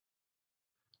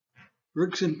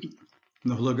Bergson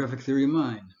and the Holographic Theory of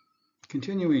Mind.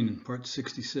 Continuing part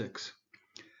 66.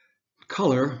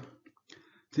 Color,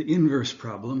 the inverse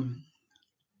problem,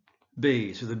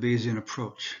 Bayes, or the Bayesian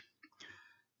approach.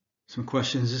 Some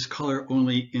questions: is color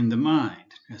only in the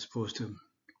mind as opposed to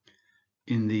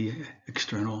in the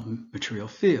external material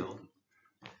field?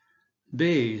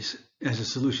 Bayes as a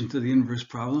solution to the inverse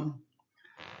problem,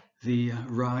 the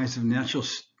rise of natural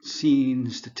scene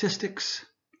statistics,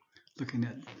 looking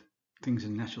at things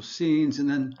in natural scenes, and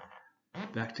then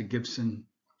back to Gibson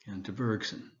and to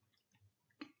Bergson.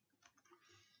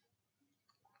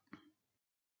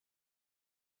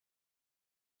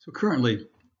 So currently,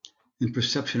 in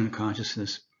perception and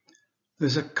consciousness,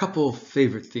 there's a couple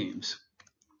favorite themes.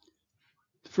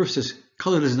 The first is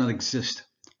color does not exist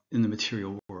in the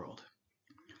material world.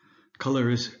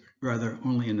 Color is rather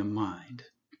only in the mind,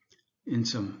 in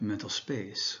some mental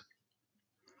space.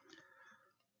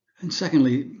 And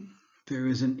secondly, there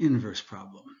is an inverse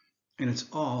problem, and it's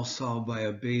all solved by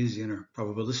a Bayesian or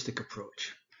probabilistic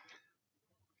approach,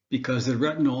 because the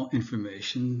retinal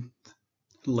information,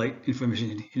 light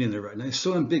information hitting the retina, is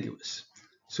so ambiguous,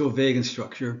 so vague in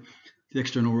structure, the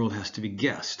external world has to be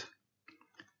guessed.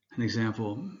 An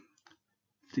example,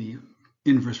 the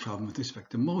inverse problem with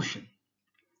respect to motion.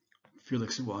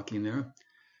 Felix is walking there.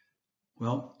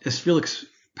 Well, as Felix's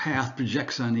path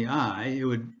projects on the eye, it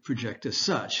would project as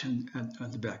such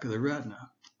at the back of the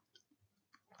retina.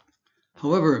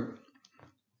 However,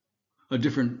 a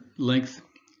different length,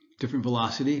 different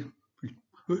velocity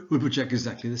would project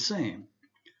exactly the same,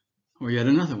 or yet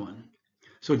another one.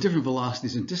 So different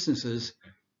velocities and distances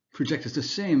project as the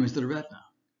same as the retina.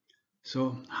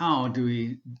 So how do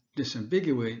we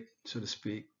disambiguate, so to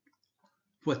speak,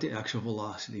 what the actual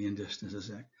velocity and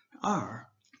distances are?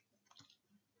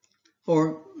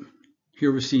 Or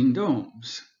here we're seeing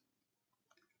domes,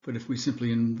 but if we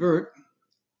simply invert,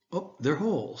 oh, they're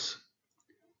holes.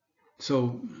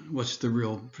 So what's the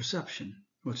real perception?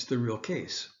 What's the real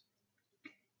case?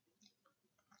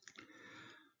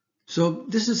 So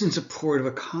this is in support of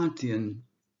a Kantian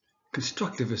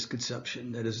constructivist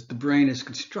conception, that is, the brain is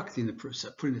constructing the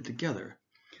percept, putting it together.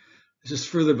 This is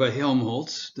furthered by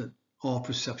Helmholtz, that all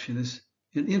perception is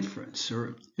an inference,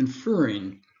 or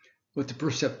inferring what the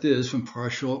percept is from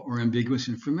partial or ambiguous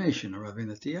information arriving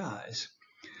at the eyes,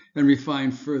 and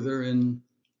refined further in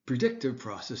predictive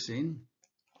processing,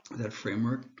 that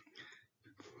framework,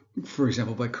 for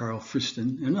example, by Carl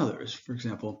Friston and others. For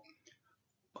example,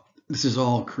 this is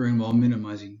all occurring while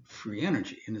minimizing free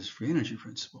energy in this free energy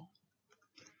principle.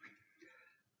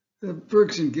 The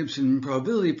Bergson-Gibson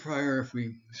probability prior, if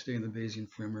we stay in the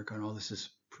Bayesian framework on all this, is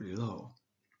pretty low.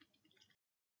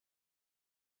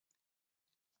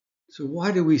 So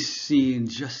why do we see in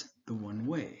just the one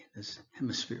way, as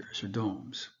hemispheres or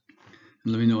domes?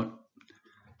 And let me note,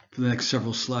 for the next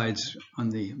several slides on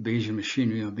the Bayesian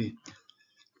machinery, I'll be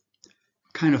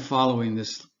kind of following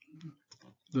this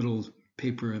little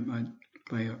paper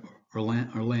by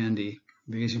Orlandi,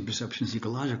 Bayesian perception is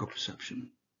ecological perception,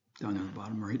 down there at the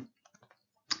bottom right.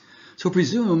 So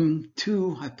presume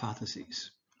two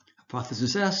hypotheses.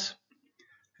 Hypothesis S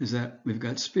is that we've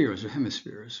got spheres or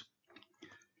hemispheres.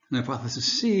 And hypothesis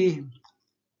C,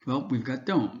 well, we've got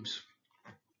domes.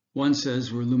 One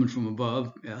says we're illumined from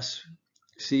above, S.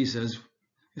 C says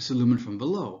it's illumined from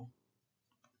below.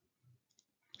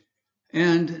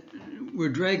 And we're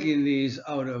dragging these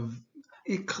out of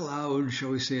a cloud, shall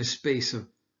we say, a space of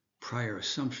prior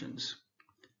assumptions.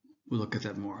 We'll look at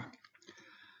that more.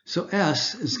 So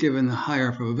S is given the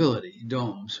higher probability,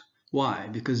 domes. Why?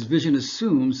 Because vision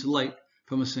assumes light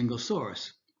from a single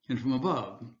source and from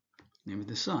above, namely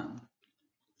the sun.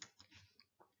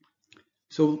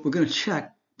 So we're going to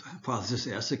check hypothesis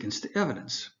S against the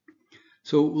evidence.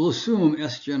 So we'll assume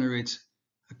S generates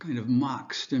a kind of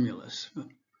mock stimulus,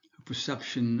 a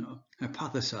perception, a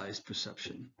hypothesized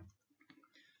perception.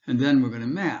 And then we're going to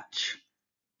match.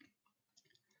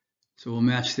 So we'll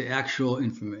match the actual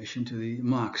information to the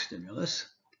mock stimulus.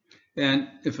 And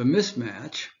if a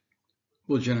mismatch,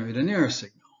 we'll generate an error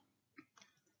signal.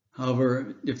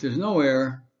 However, if there's no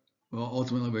error, well,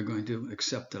 ultimately we're going to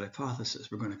accept that hypothesis.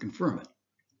 We're going to confirm it.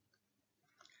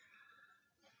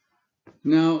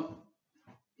 Now,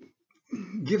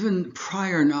 given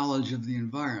prior knowledge of the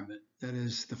environment, that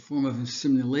is, the form of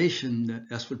simulation that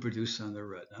S would produce on the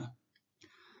retina,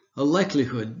 a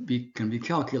likelihood can be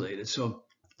calculated. So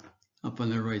up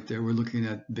on the right there, we're looking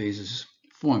at Bayes'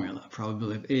 formula,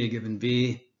 probability of A given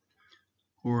B,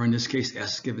 or in this case,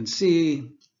 S given C.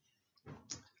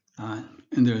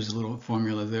 And there's a little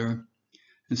formula there.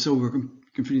 And so we're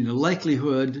computing the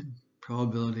likelihood,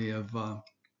 probability of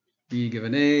B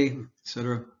given A,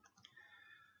 etc.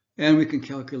 And we can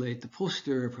calculate the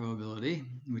posterior probability,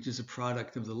 which is a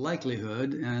product of the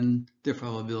likelihood and the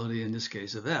probability, in this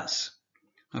case, of S,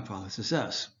 hypothesis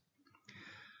S.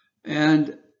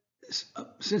 And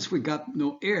since we got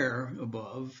no air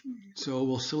above, so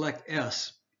we'll select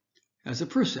S as a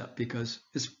percept because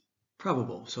it's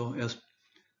probable. So S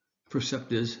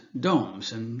percept is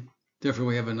domes, and therefore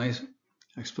we have a nice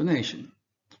explanation.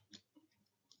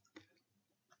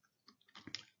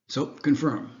 So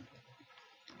confirm.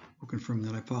 We'll confirm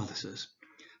that hypothesis.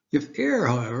 If air,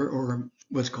 however, or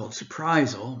what's called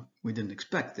surprisal, we didn't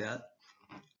expect that,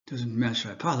 doesn't match the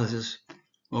hypothesis,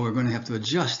 well, we're going to have to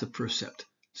adjust the percept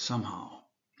somehow.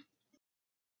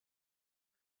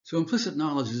 So implicit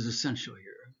knowledge is essential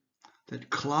here. That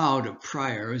cloud of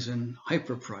priors and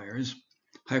hyperpriors,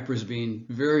 hypers being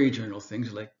very general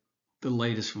things like the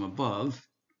light is from above.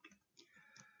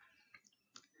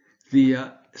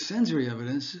 The sensory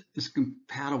evidence is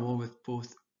compatible with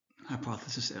both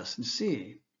hypothesis S and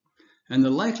C, and the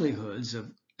likelihoods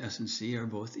of S and C are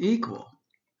both equal.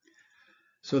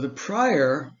 So the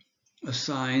prior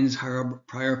assigns higher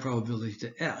prior probability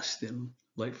to S, the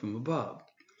light from above.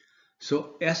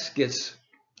 So S gets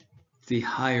the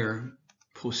higher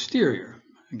posterior.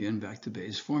 Again, back to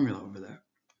Bayes' formula over there.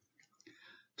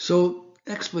 So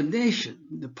explanation,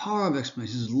 the power of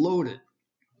explanation is loaded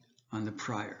on the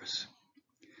priors.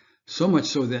 So much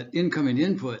so that incoming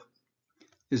input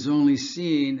is only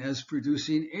seen as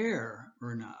producing air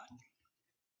or not.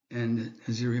 And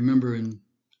as you remember,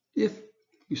 if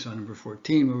you saw number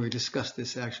 14, where we discussed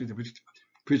this, actually,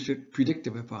 the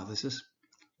predictive hypothesis,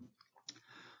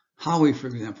 Howie, for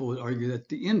example, would argue that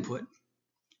the input,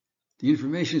 the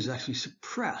information is actually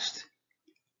suppressed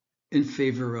in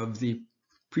favor of the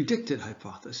predicted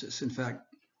hypothesis. In fact,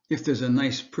 if there's a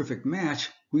nice perfect match,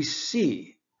 we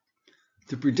see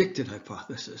the predicted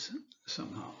hypothesis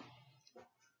somehow.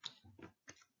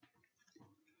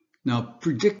 Now,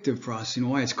 predictive processing,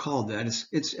 why it's called that,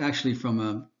 it's actually from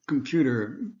a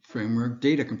computer framework,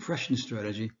 data compression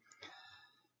strategy,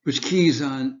 which keys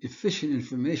on efficient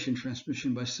information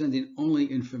transmission by sending only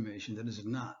information that is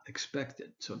not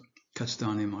expected. So it cuts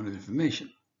down the amount of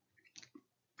information.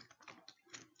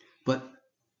 But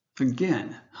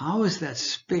again, how is that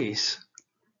space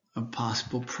of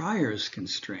possible priors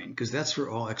constrained? Because that's where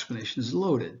all explanation is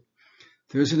loaded.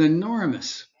 There's an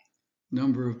enormous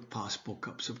number of possible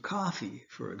cups of coffee,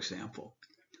 for example,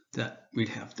 that we'd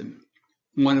have to,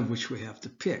 one of which we have to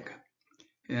pick.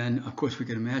 And of course, we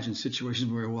can imagine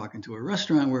situations where we walk into a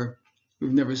restaurant where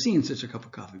we've never seen such a cup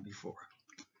of coffee before.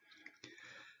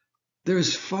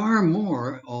 There's far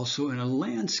more also in a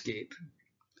landscape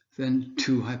than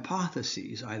two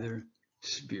hypotheses, either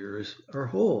spheres or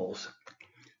holes.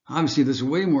 Obviously, there's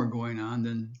way more going on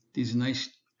than these nice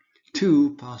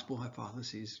two possible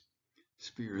hypotheses,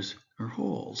 spheres or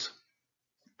holes.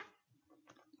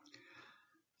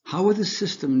 How would the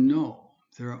system know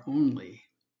there are only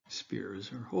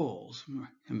spheres or holes, or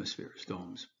hemispheres,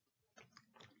 domes?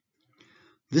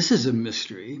 This is a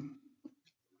mystery.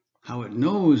 How it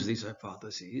knows these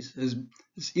hypotheses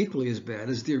is equally as bad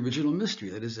as the original mystery,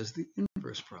 that is, as the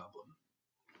inverse problem.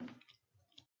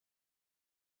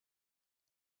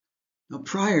 Now,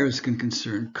 priors can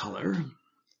concern color,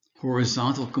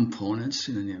 horizontal components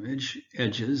in an image,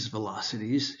 edges,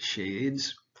 velocities,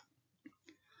 shades.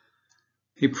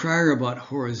 A prior about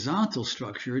horizontal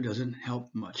structure doesn't help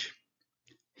much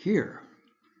here,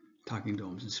 talking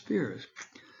domes and spheres.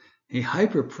 A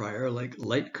hyperprior, like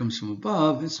light comes from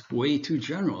above, is way too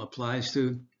general, applies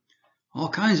to all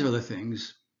kinds of other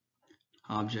things,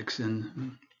 objects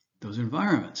in those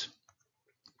environments.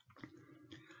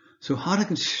 So how to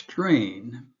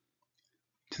constrain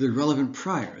to the relevant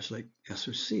priors, like S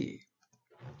or C?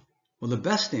 Well, the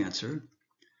best answer,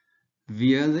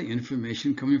 via the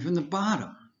information coming from the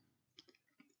bottom,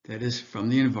 that is, from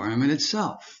the environment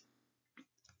itself.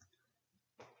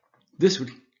 This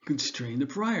would constrain the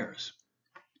priors,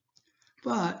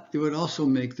 but it would also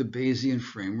make the Bayesian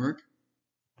framework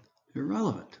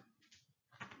irrelevant,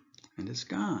 and it's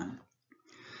gone.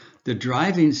 The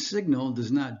driving signal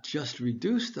does not just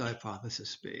reduce the hypothesis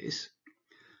space,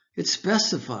 it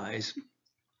specifies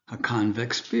a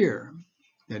convex sphere,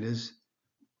 that is,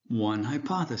 one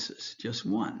hypothesis, just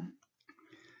one.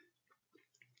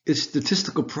 Its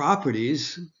statistical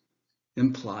properties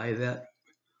imply that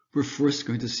we're first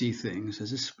going to see things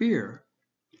as a sphere.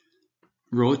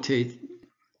 Rotate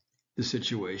the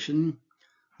situation,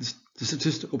 the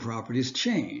statistical properties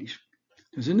change.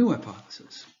 There's a new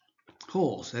hypothesis.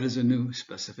 Holes, that is a new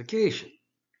specification.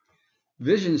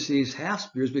 Vision sees half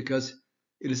spheres because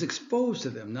it is exposed to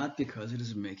them, not because it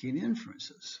is making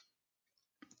inferences.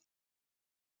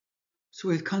 So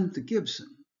we've come to Gibson.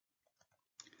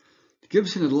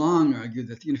 Gibson had long argued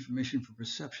that the information for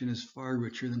perception is far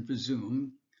richer than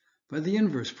presumed by the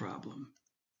inverse problem.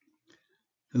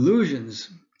 Illusions,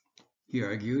 he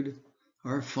argued,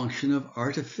 are a function of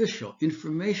artificial,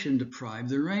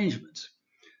 information-deprived arrangements,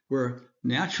 where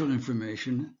natural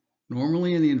information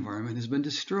normally in the environment has been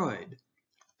destroyed.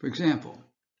 For example,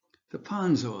 the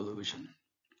Ponzo illusion,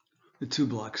 the 2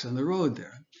 blocks on the road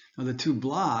there. Now the 2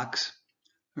 blocks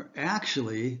are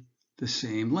actually the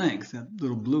same length. That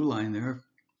little blue line there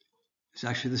is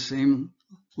actually the same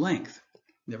length.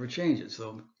 Never changes,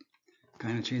 so it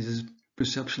kind of changes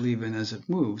perceptually even as it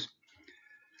moves.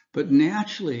 But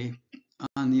naturally,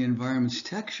 on the environment's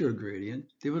texture gradient,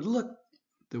 they would look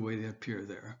the way they appear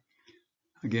there.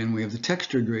 Again, we have the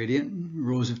texture gradient,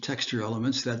 rows of texture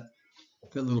elements that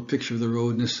little picture of the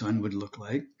road in the sun would look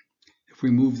like. If we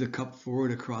move the cup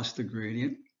forward across the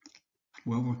gradient,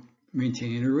 well, we're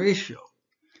maintaining a ratio.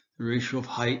 The ratio of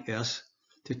height S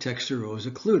to texture rows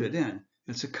occluded N.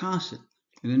 It's a constant,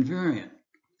 an invariant.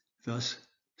 Thus,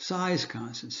 size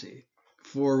constancy.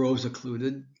 4 rows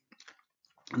occluded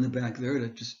in the back there,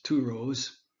 that's just 2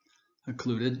 rows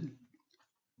occluded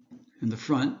in the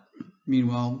front.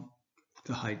 Meanwhile,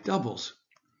 the height doubles.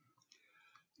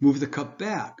 Move the cup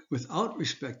back without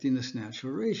respecting this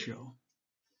natural ratio.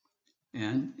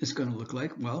 And it's going to look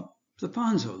like, well, the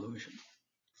Ponzo illusion.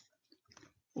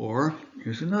 Or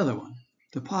here's another one,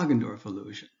 the Poggendorf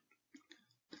illusion.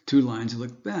 The 2 lines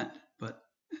look bent, but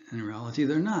in reality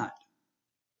they're not.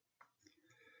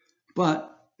 But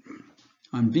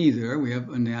on B there, we have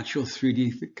a natural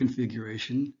 3D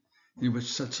configuration in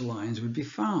which such lines would be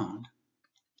found.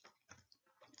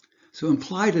 So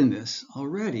implied in this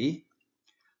already,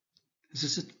 this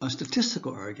is a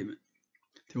statistical argument.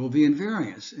 There will be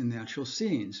invariance in natural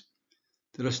scenes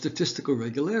that are statistical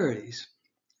regularities,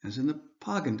 as in the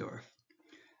Poggendorf.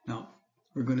 Now,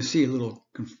 we're going to see a little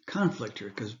conflict here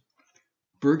because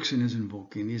Bergson is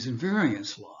invoking these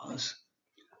invariance laws,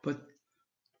 but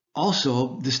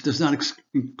also this does not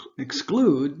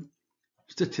exclude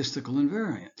statistical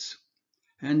invariance.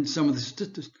 And some of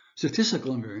the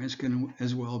statistical invariance can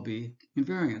as well be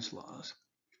invariance laws.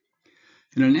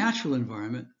 In a natural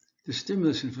environment, the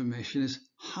stimulus information is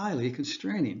highly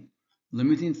constraining,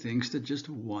 limiting things to just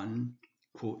one,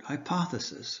 quote,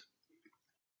 hypothesis.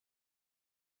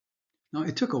 Now,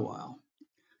 it took a while,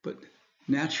 but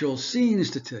natural scene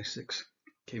statistics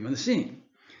came on the scene.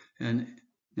 And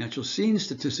natural scene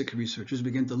statistics researchers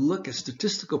began to look at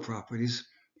statistical properties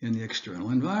in the external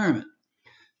environment,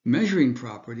 measuring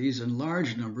properties in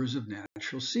large numbers of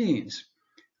natural scenes.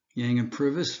 Yang and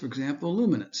Purvis, for example,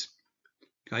 luminance.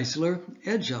 Geisler,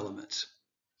 edge elements.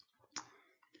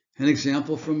 An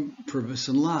example from Purvis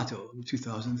and Lato in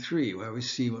 2003, where we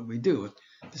see what we do.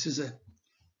 This is a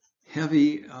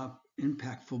heavy,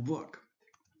 impactful book.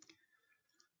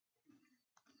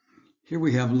 Here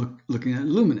we have looking at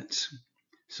luminance.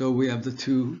 So we have the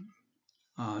 2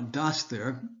 dots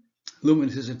there.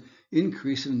 Luminance is an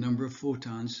increase in the number of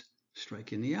photons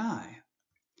striking the eye.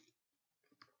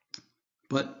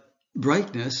 But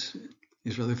brightness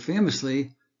is rather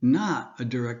famously not a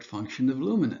direct function of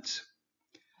luminance.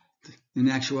 In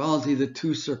actuality, the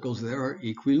 2 circles there are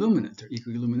equiluminant. They're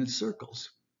equiluminant circles.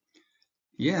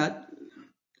 Yet,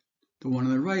 the one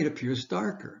on the right appears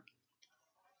darker.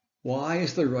 Why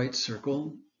is the right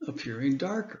circle appearing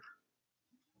darker?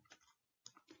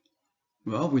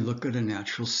 Well, we look at a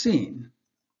natural scene.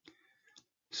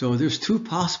 So there's 2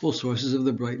 possible sources of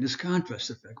the brightness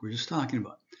contrast effect we're just talking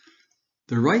about.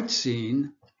 The right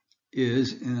scene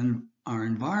is in our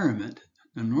environment,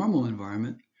 a normal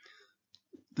environment,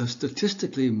 the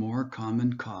statistically more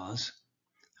common cause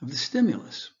of the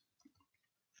stimulus.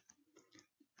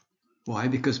 Why?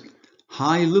 Because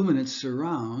high luminance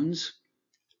surrounds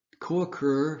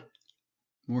co-occur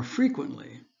more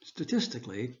frequently,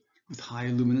 statistically, with high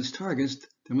luminance targets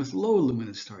than with low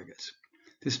luminance targets.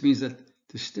 This means that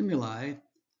the stimuli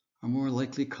are more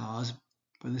likely caused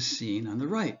by the scene on the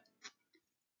right.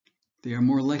 They are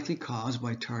more likely caused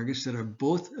by targets that are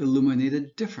both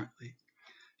illuminated differently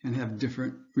and have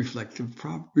different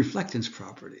reflectance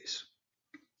properties.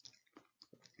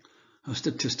 A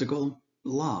statistical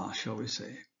law, shall we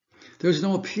say. There's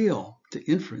no appeal to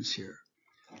inference here.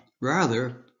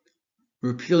 Rather,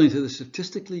 we're appealing to the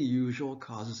statistically usual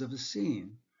causes of a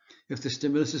scene. If the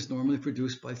stimulus is normally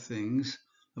produced by things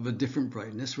of a different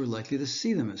brightness, we're likely to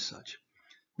see them as such.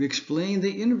 We explain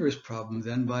the inverse problem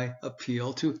then by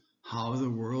appeal to how the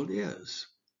world is.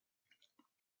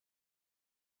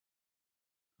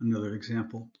 Another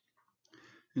example.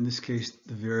 In this case,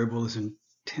 the variable is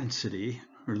intensity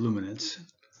or luminance.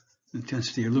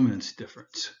 intensity or luminance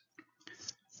difference.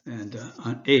 And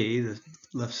on A, the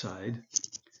left side,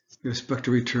 we have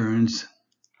spectral returns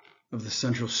of the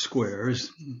central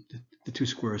squares, the two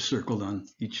squares circled on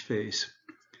each face.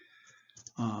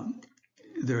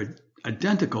 They're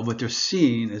identical, but they're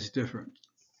seen as different.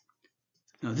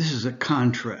 Now, this is a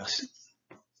contrast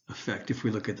effect. If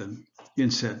we look at the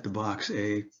inset, the box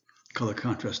A, color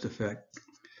contrast effect,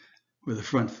 where the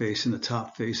front face and the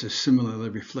top face are similarly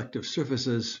reflective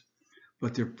surfaces,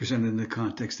 but they're presented in the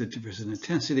context that differs in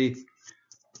intensity.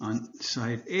 On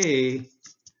side A,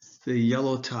 the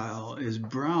yellow tile is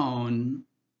brown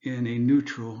in a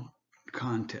neutral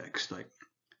context, like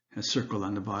a circle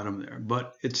on the bottom there,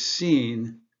 but it's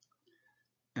seen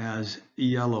as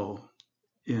yellow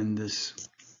in this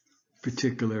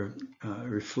particular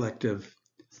reflective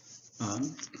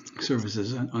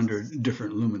surfaces under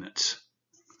different luminance.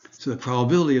 So the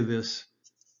probability of this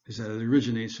is that it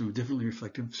originates from differently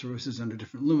reflective surfaces under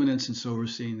different luminance, and so we're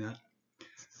seeing that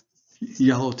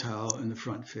yellow tile in the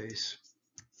front face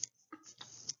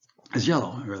as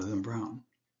yellow rather than brown.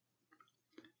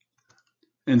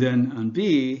 And then on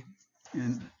B,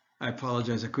 and I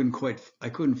apologize, I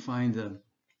couldn't find an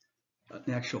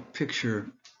actual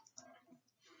picture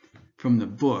from the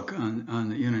book on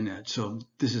the internet, so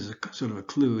this is a sort of a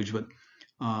kludge, but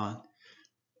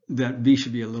that B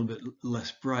should be a little bit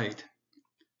less bright,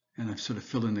 and I've sort of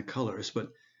filled in the colors. But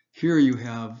here you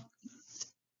have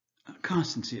a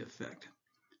constancy effect,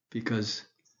 because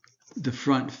the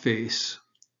front face,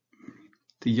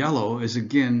 the yellow, is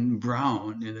again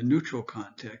brown in the neutral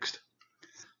context,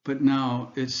 but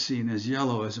now it's seen as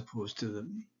yellow as opposed to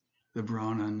the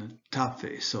brown on the top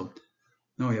face. So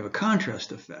now we have a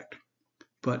contrast effect.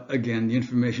 But again, the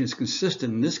information is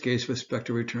consistent in this case with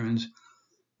spectral returns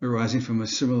arising from a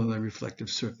similarly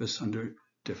reflective surface under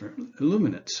different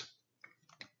illuminants.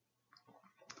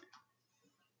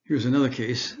 Here's another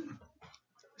case,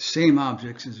 same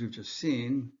objects as we've just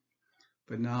seen,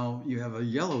 but now you have a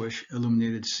yellowish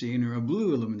illuminated scene or a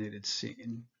blue illuminated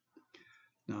scene.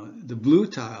 Now the blue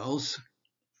tiles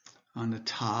on the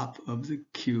top of the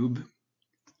cube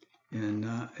in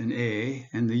A,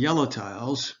 and the yellow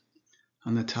tiles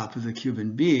on the top of the cube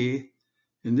in B,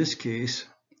 in this case,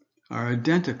 are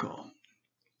identical.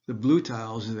 The blue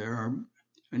tiles there are,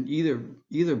 in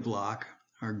either block,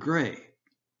 are gray.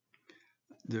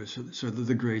 They're sort of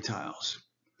the gray tiles.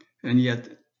 And yet,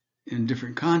 in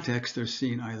different contexts, they're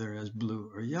seen either as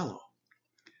blue or yellow.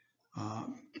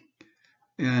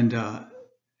 And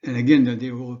again,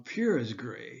 they will appear as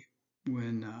gray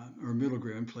when, or middle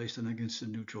gray when placed on against a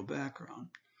neutral background.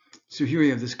 So here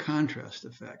you have this contrast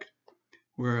effect,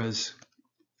 whereas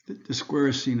the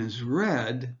squares seen as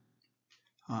red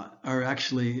are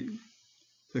actually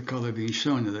the color being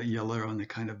shown, the yellow and the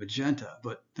kind of magenta,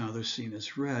 but now they're seen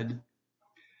as red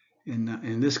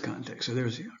in this context. So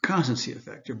there's a constancy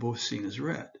effect. They're both seen as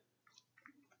red.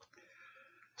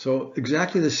 So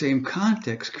exactly the same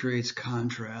context creates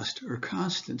contrast or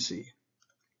constancy.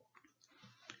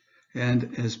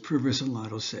 And as Purvis and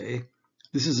Lotto say,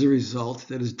 this is a result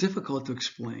that is difficult to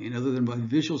explain other than by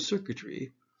visual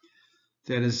circuitry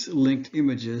that is linked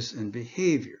images and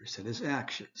behaviors, that is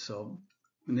action. So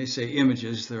when they say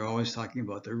images, they're always talking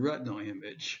about the retinal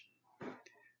image.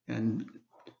 And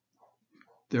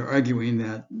they're arguing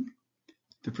that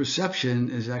the perception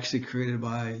is actually created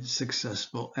by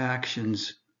successful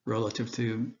actions relative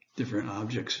to different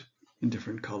objects in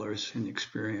different colors in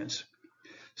experience.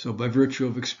 So by virtue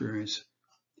of experience,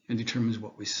 it determines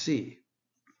what we see.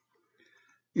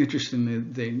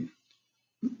 Interestingly,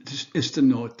 is to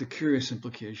note the curious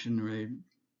implication, right?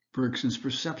 Bergson's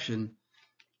perception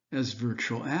as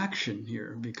virtual action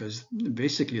here, because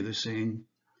basically they're saying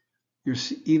you're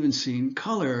even seeing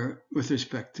color with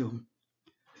respect to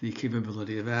the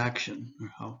capability of action,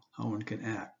 or how one can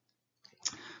act.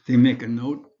 They make a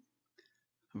note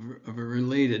of a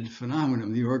related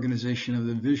phenomenon, the organization of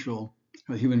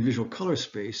the human visual color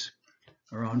space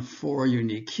around 4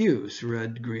 unique hues: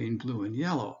 red, green, blue, and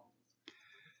yellow.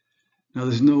 Now,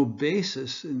 there's no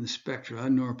basis in the spectra,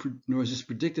 nor is this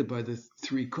predicted by the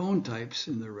 3 cone types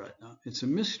in the retina. It's a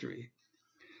mystery.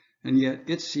 And yet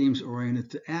it seems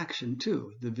oriented to action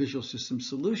too, the visual system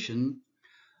solution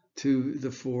to the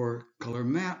 4-color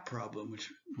map problem,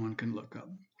 which one can look up.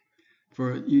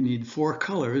 For you need 4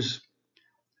 colors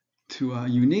to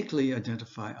uniquely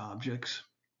identify objects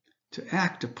to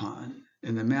act upon.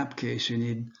 In the map case, you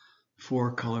need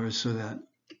 4 colors so that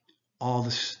all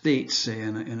the states, say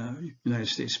in a United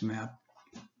States map,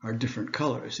 are different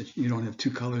colors. You don't have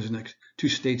 2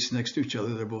 states next to each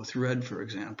other. They're both red, for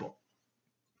example.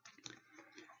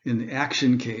 In the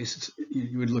action case,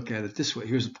 you would look at it this way.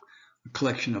 Here's a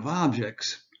collection of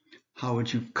objects, how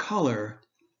would you color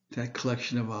that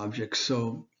collection of objects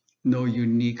so no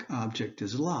unique object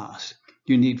is lost?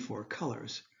 You need 4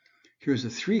 colors. Here's a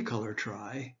 3-color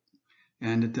try,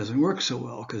 and it doesn't work so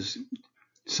well because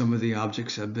some of the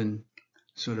objects have been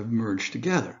sort of merged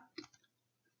together.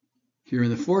 Here in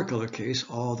the 4-color case,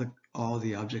 all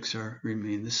the objects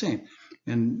remain the same.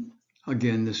 And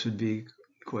again, this would be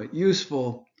quite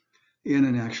useful in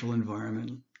an actual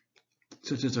environment,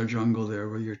 such as our jungle there,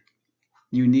 where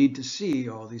you need to see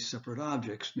all these separate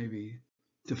objects, maybe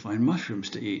to find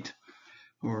mushrooms to eat,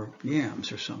 or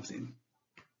yams or something.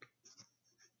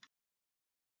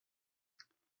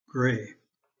 Gray,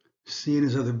 seen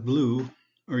as either blue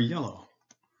or yellow.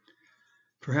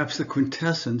 Perhaps the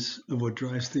quintessence of what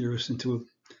drives theorists into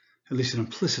at least an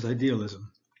implicit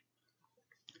idealism.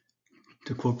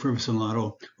 To quote Bergson,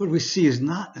 what we see is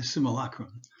not a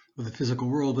simulacrum of the physical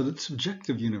world, but a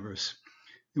subjective universe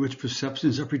in which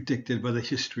perceptions are predicted by the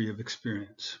history of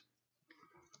experience.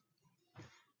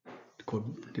 To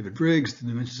quote David Briggs, the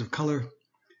dimensions of color.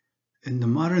 In the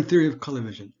modern theory of color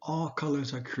vision, all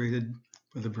colors are created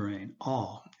by the brain,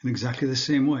 all, in exactly the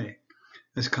same way,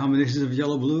 as combinations of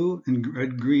yellow-blue and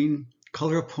red-green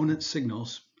color opponent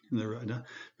signals in the retina,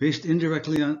 based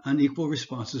indirectly on unequal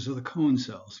responses of the cone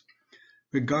cells,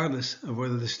 regardless of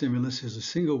whether the stimulus is a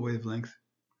single wavelength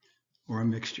or a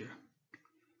mixture.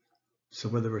 So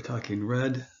whether we're talking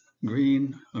red,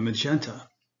 green, or magenta,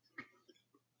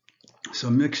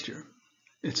 some mixture,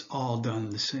 it's all done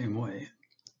the same way.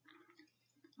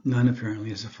 None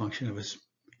apparently is a function of its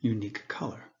unique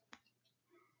color.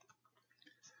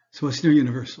 So it's near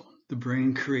universal. The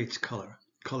brain creates color.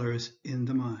 Color is in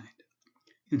the mind,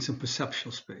 in some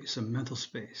perceptual space, a mental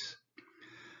space.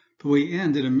 But we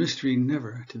end in a mystery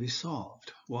never to be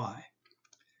solved. Why?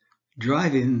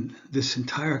 Driving this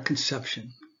entire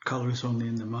conception, color is only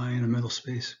in the mind, a mental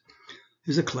space,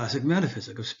 is a classic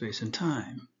metaphysic of space and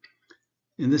time.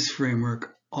 In this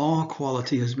framework, all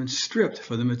quality has been stripped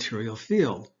for the material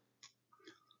field.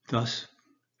 Thus,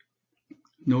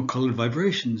 no colored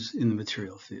vibrations in the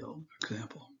material field, for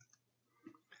example.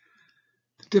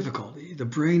 The difficulty, the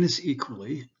brain is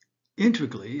equally,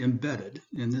 integrally embedded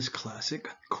in this classic,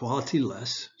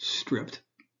 quality-less, stripped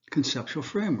conceptual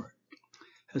framework.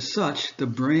 As such, the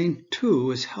brain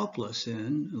too is helpless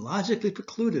in, logically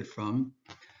precluded from,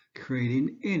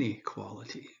 creating any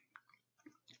quality.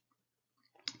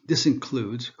 This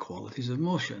includes qualities of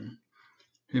motion.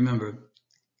 Remember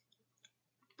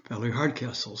Valerie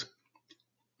Hardcastle's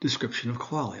description of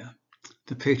qualia,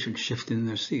 the patrons shifting in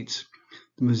their seats,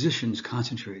 the musicians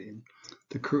concentrating,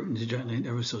 the curtains gently and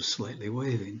ever so slightly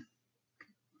waving.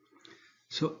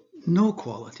 So no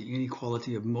quality, any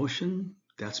quality of motion,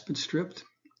 that's been stripped,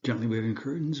 gently waving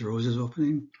curtains, roses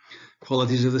opening,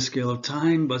 qualities of the scale of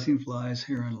time, buzzing flies,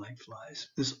 heron-like flies.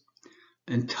 This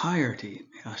entirety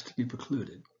has to be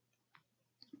precluded.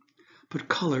 But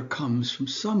color comes from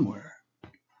somewhere.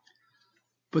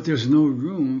 But there's no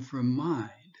room for mind,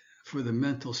 for the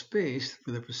mental space,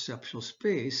 for the perceptual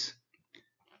space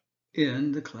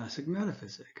in the classic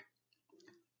metaphysic.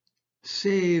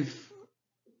 Save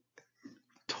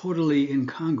totally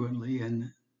incongruently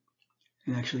and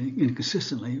actually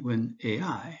inconsistently when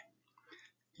AI.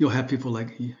 You'll have people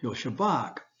like Yosha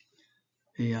Bach,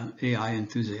 an AI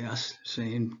enthusiast,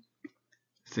 saying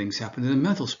things happen in the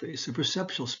mental space, a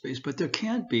perceptual space, but there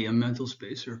can't be a mental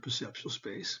space or a perceptual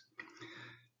space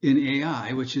in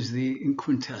AI, which is the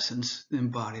quintessence, the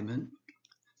embodiment,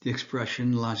 the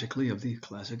expression logically of the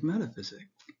classic metaphysic.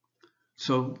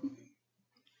 So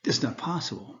it's not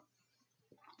possible.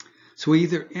 So we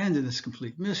either end in this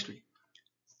complete mystery,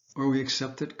 or we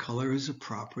accept that color is a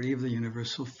property of the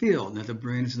universal field, and that the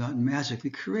brain is not magically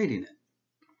creating it,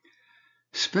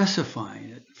 specifying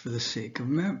it for the sake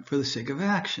of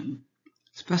action,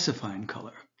 specifying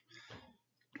color,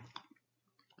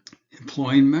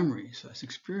 employing memories as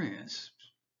experience,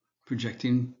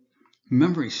 projecting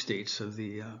memory states of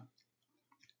the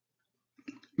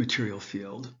material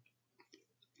field.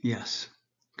 Yes.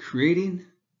 Creating?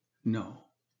 No.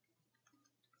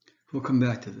 We'll come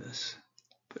back to this,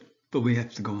 but we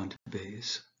have to go on to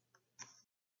Bayes.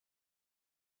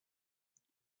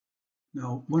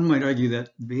 Now, one might argue that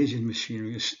Bayesian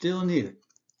machinery is still needed,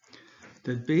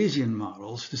 that Bayesian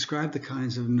models describe the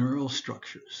kinds of neural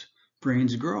structures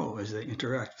brains grow as they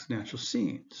interact with natural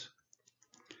scenes.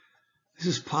 This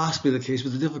is possibly the case,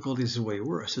 but the difficulty is way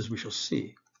worse, as we shall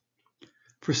see.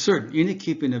 For certain, any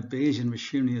keeping of Bayesian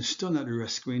machinery is still not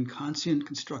rescuing Kantian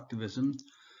constructivism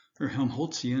or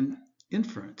Helmholtzian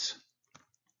inference.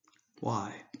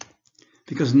 Why?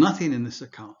 Because nothing in this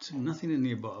account, nothing in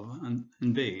the above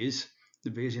in Bayes, the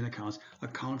Bayesian accounts,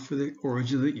 account for the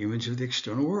origin of the image of the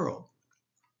external world.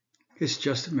 It's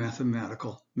just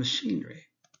mathematical machinery.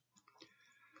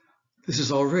 This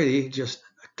is already just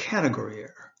a category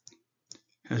error.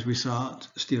 As we saw,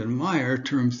 Stephen Meyer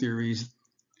termed theories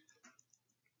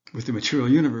with the material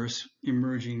universe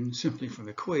emerging simply from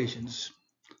equations,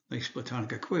 like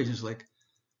Platonic equations, like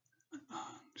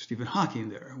Stephen Hawking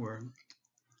there, where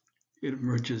it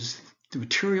emerges, the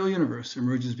material universe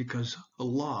emerges because a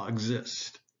law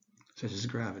exists, such as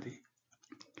gravity.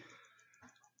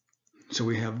 So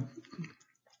we have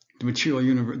the material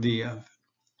universe, the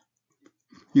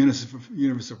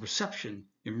universe of perception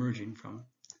emerging from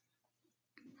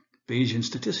Bayesian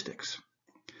statistics.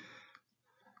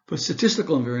 But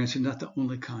statistical invariance is not the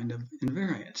only kind of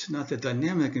invariance, not the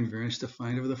dynamic invariance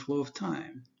defined over the flow of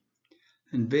time.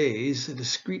 And Bayes, a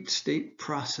discrete state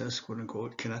process, quote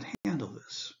unquote, cannot handle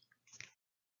this.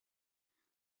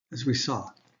 As we saw,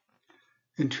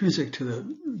 intrinsic to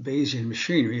the Bayesian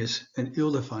machinery is an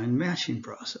ill-defined matching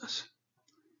process.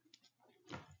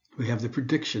 We have the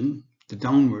prediction, the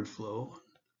downward flow,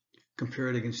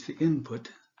 compared against the input,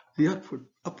 the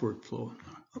upward flow.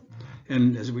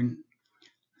 And as we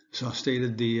saw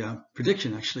stated, the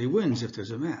prediction actually wins if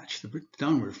there's a match. The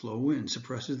downward flow wins,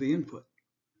 suppresses the input.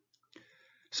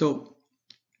 So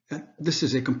this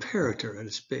is a comparator at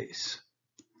its base,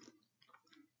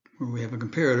 where we have a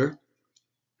comparator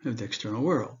of the external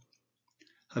world.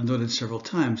 I've noted several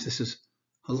times this is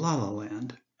a la-la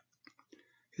land.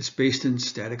 It's based in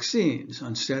static scenes,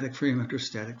 on static frame after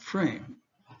static frame.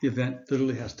 The event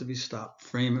literally has to be stopped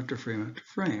frame after frame after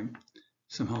frame,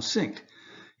 somehow synced.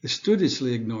 It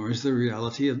studiously ignores the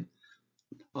reality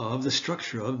of the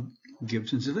structure of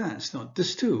Gibson's events. Now,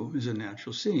 this too is a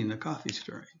natural scene, a coffee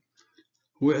stirring,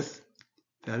 with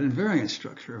that invariant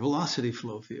structure, velocity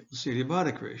flow fields,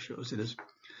 adiabatic ratios. It is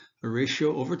a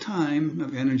ratio over time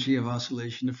of energy of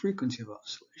oscillation to frequency of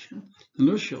oscillation,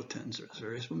 inertial tensors,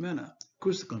 various momenta,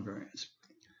 acoustical invariance,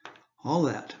 all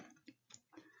that.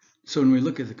 So when we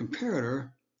look at the comparator,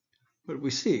 what do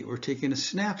we see? We're taking a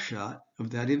snapshot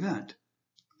of that event.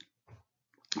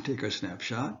 Take our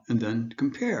snapshot and then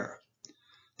compare.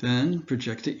 Then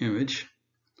project the image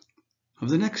of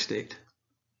the next state.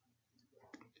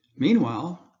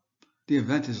 Meanwhile, the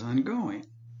event is ongoing.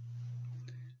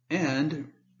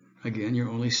 And again, you're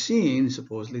only seeing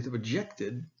supposedly the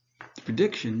projected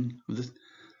prediction of the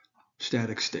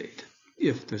static state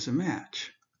if there's a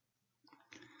match.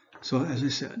 So as I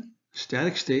said,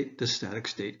 static state to static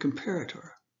state comparator.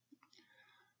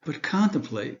 But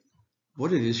contemplate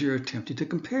what it is you're attempting to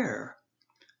compare.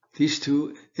 These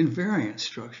two invariant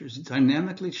structures,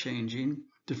 dynamically changing,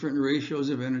 different ratios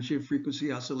of energy,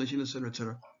 frequency, oscillation, etc.,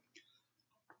 etc.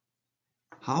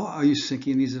 How are you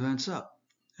syncing these events up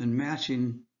and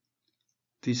matching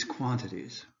these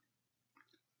quantities?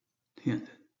 Hint,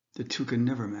 the two can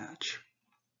never match.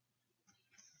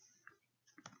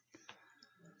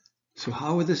 So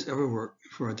how would this ever work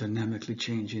for a dynamically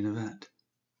changing event?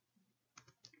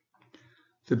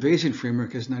 The Bayesian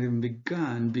framework has not even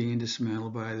begun being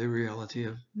dismantled by the reality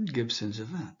of Gibson's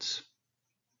events.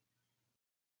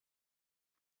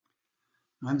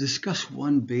 I've discussed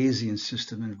one Bayesian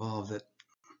system involved that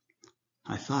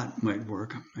I thought might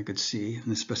work, I could see, in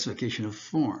the specification of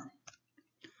form.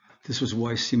 This was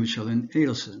Weiss, Michel, and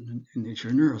Adelson in Nature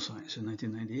and Neuroscience in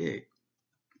 1998,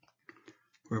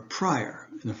 where prior,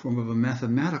 in the form of a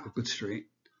mathematical constraint,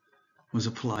 was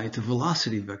applied to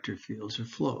velocity vector fields or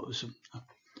flows.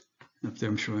 Up there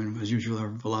I'm showing, as usual, our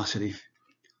velocity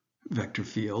vector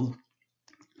field,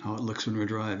 how it looks when we're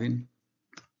driving.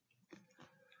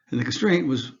 And the constraint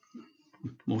was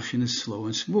motion is slow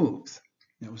and smooth.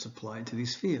 That was applied to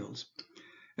these fields.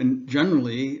 And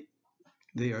generally,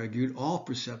 they argued all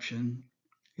perception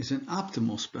is an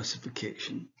optimal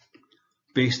specification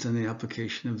based on the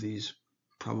application of these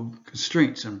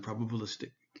constraints and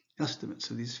probabilistic estimates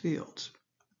of these fields.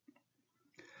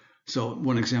 So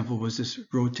one example was this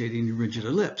rotating rigid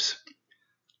ellipse.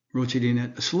 Rotating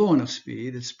at a slow enough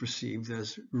speed, it's perceived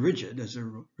as rigid, as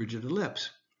a rigid ellipse.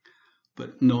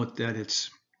 But note that its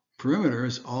perimeter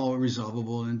is all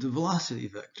resolvable into velocity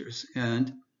vectors,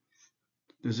 and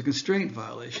there's a constraint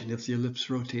violation. If the ellipse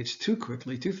rotates too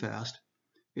quickly, too fast,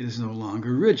 it is no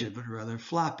longer rigid, but rather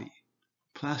floppy,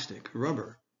 plastic,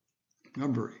 rubbery.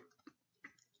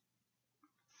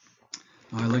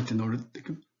 I like to note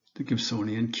the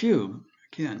Gibsonian cube.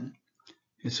 Again,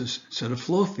 it's a set of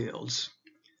flow fields.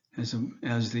 As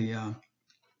the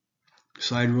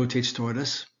side rotates toward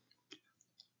us,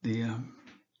 you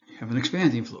have an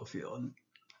expanding flow field.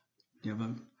 You have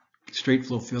a straight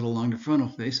flow field along the frontal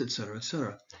face, etc.,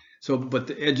 etc. So, but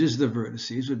the edges of the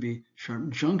vertices would be sharp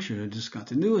junction of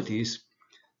discontinuities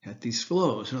at these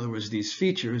flows. In other words, these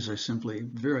features are simply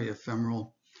very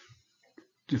ephemeral,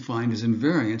 defined as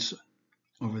invariants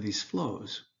over these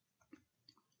flows.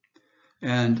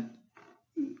 And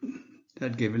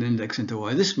that gave an index into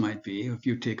why this might be. If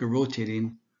you take a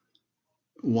rotating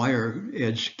wire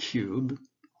edge cube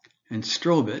and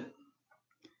strobe it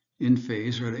in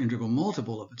phase or at an integral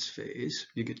multiple of its phase,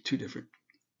 you get two different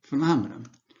phenomena.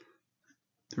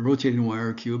 The rotating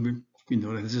wire cube, you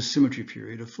know, has a symmetry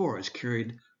period of 4. It's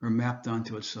carried or mapped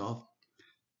onto itself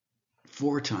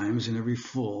 4 times in every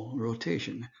full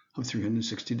rotation of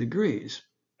 360 degrees.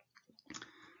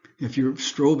 If you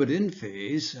strobe it in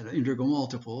phase at an integral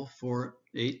multiple, 4,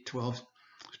 8, 12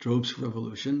 strobes per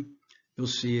revolution, you'll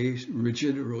see a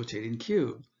rigid rotating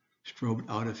cube. Strobe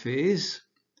out of phase,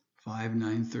 5,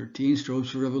 9, 13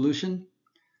 strobes per revolution,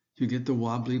 you get the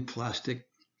wobbly plastically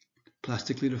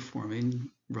deforming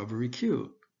rubbery cube.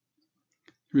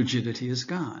 Rigidity is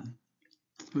gone.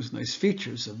 Those nice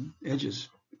features of edges,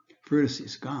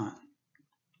 vertices, gone.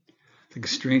 The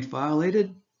constraint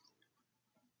violated,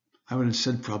 I would have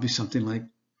said probably something like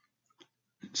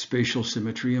spatial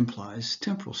symmetry implies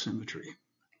temporal symmetry.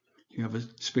 You have a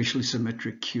spatially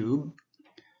symmetric cube,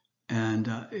 and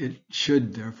it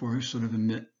should therefore sort of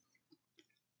emit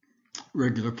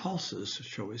regular pulses,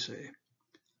 shall we say.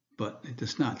 But it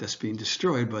does not. That's being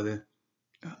destroyed by the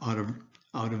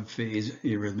out of phase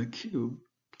arrhythmic cube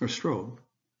or strobe.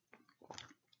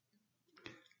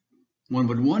 One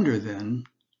would wonder then,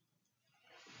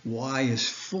 why is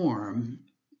form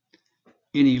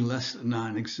any less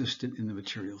non-existent in the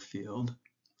material field,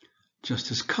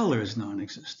 just as color is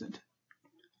non-existent,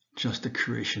 just a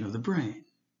creation of the brain?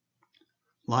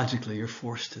 Logically, you're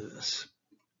forced to this.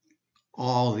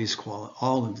 All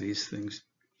of these things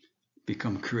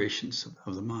become creations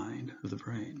of the mind, of the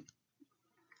brain.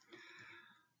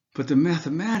 But the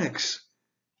mathematics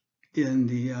in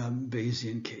the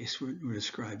Bayesian case we're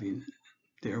describing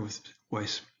there with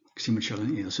Weiss, Simoncelli,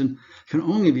 and Nielsen can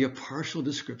only be a partial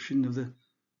description of the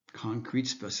concrete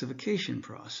specification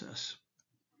process.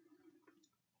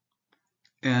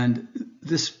 And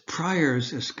this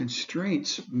priors as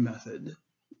constraints method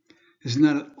is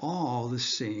not at all the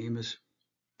same as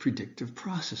predictive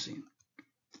processing.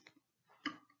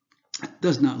 It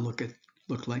does not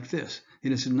look like this.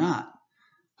 It is not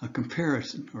a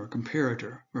comparison or a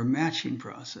comparator or a matching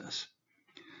process.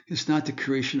 It's not the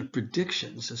creation of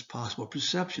predictions as possible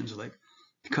perceptions, like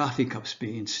coffee cups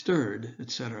being stirred,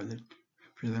 etc., that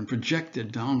are then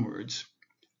projected downwards.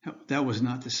 That was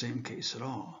not the same case at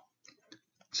all.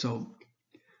 So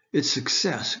its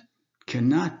success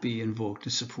cannot be invoked to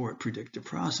support predictive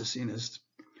processing, as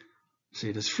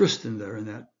say does Friston there in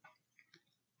that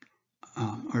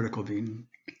article being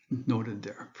noted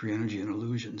there, free energy and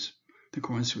illusions, the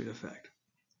Korn-Sweet effect.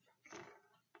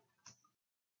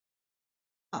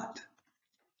 But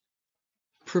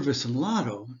Purvis and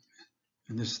Lotto,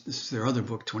 and this is their other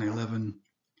book, 2011,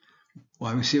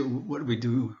 Why We See It, What We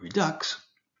Do Redux,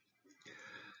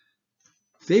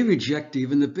 they reject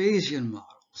even the Bayesian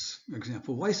models, for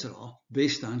example, Weiss et al.,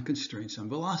 based on constraints on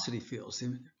velocity fields.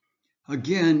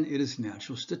 Again, it is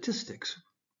natural statistics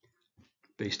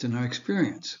based on our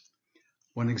experience.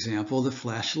 One example, the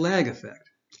flash lag effect.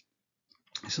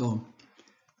 So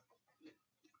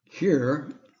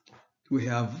here we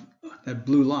have that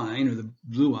blue line or the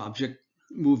blue object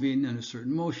moving in a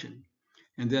certain motion.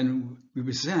 And then we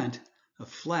present a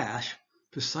flash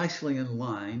precisely in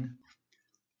line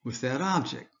with that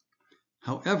object.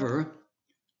 However,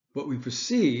 what we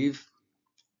perceive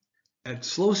at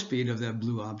slow speed of that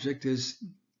blue object is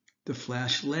the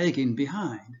flash lagging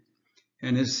behind.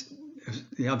 And as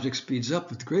the object speeds up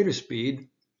with greater speed,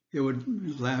 it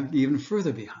would lag even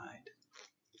further behind.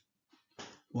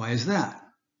 Why is that?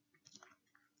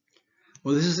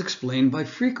 Well, this is explained by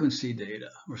frequency data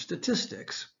or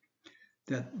statistics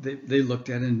that they looked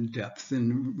at in depth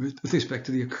with respect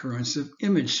to the occurrence of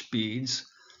image speeds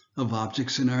of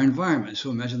objects in our environment.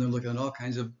 So imagine they're looking at all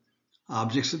kinds of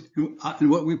objects and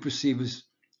what we perceive as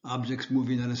objects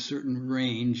moving at a certain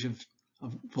range of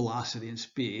velocity and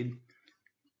speed.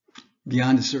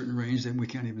 Beyond a certain range, then we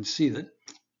can't even see that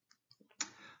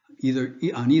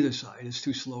on either side is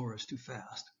too slow or it's too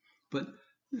fast. But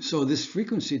so this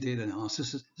frequency data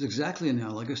analysis is exactly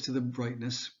analogous to the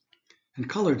brightness and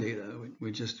color data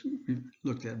we just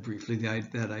looked at briefly,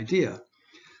 that idea.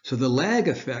 So the lag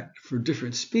effect for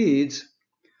different speeds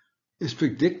is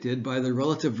predicted by the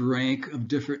relative rank of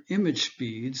different image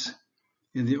speeds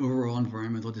in the overall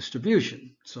environmental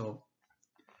distribution. So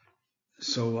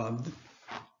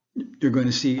you're going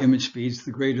to see image speeds.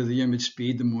 The greater the image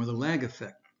speed, the more the lag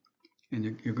effect.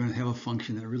 And you're going to have a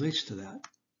function that relates to that.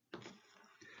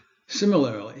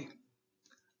 Similarly,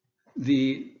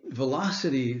 the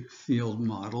velocity field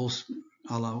models,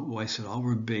 a la Weiss et al.,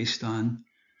 were based on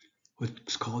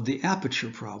what's called the aperture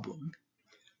problem.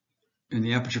 In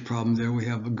the aperture problem there, we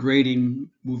have a grating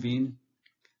moving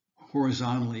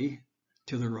horizontally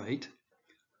to the right,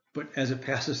 but as it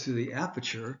passes through the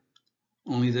aperture,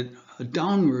 only a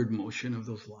downward motion of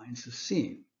those lines is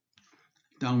seen,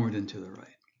 downward and to the right.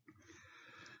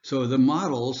 So the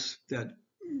models that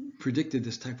predicted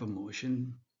this type of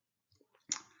motion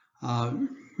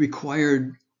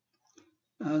required,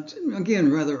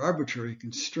 again, rather arbitrary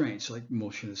constraints, like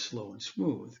motion is slow and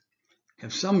smooth,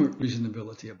 have some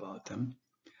reasonability about them.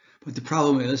 But the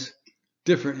problem is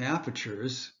different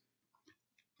apertures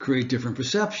create different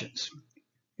perceptions.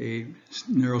 A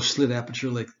narrow slit aperture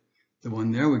like the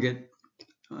one there will get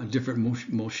a different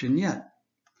motion yet.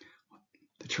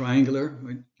 The triangular,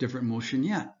 different motion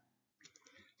yet.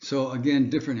 So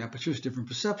again, different apertures, different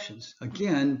perceptions.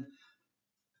 Again,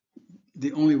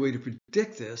 the only way to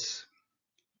predict this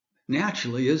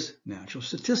naturally is natural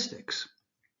statistics.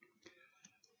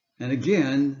 And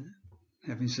again,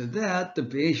 having said that, the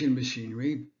Bayesian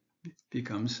machinery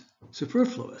becomes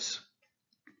superfluous.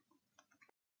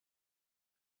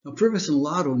 Now, Purvis and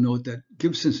Lotto note that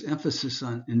Gibson's emphasis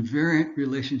on invariant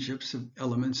relationships of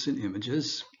elements and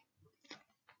images,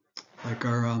 like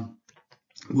our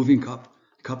moving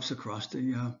cups across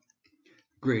the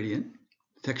gradient,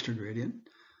 texture gradient,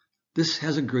 this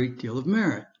has a great deal of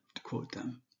merit, to quote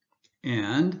them.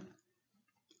 And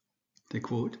they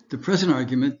quote, the present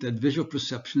argument that visual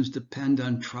perceptions depend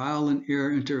on trial and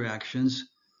error interactions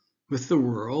with the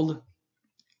world,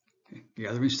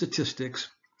 gathering statistics.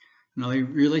 Now they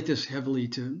relate this heavily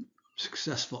to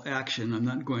successful action. I'm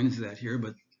not going into that here,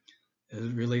 but they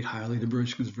relate highly to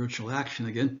Bergson's virtual action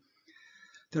again.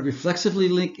 That reflexively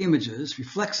link images,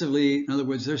 reflexively, in other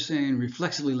words, they're saying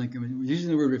reflexively link images. We're using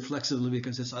the word reflexively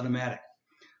because it's automatic.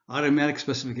 Automatic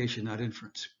specification, not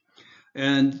inference.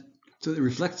 And so the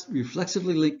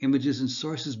reflexively linked images and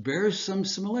sources bears some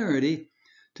similarity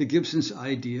to Gibson's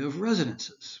idea of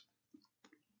resonances.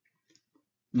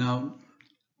 Now,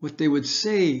 what they would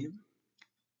say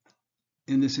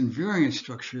in this invariant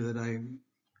structure that I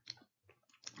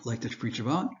like to preach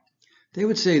about, they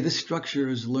would say this structure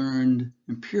is learned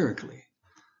empirically,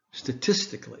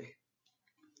 statistically,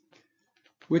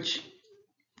 which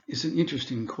is an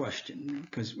interesting question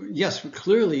because, yes,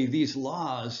 clearly these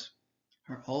laws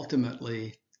are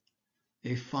ultimately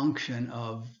a function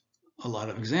of a lot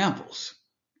of examples.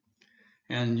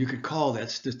 And you could call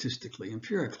that statistically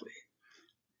empirically.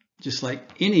 Just like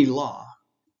any law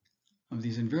of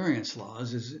these invariance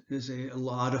laws is a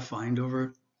law defined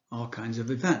over all kinds of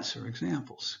events or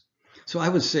examples. So I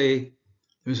would say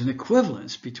there's an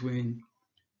equivalence between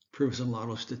Purvis and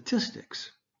Lotto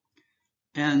statistics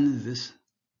and this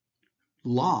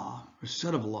law or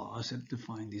set of laws that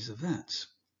define these events.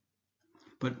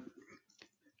 But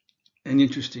an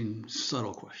interesting,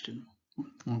 subtle question.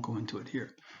 Won't go into it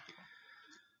here.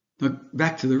 But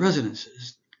back to the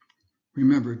resonances.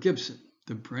 Remember Gibson,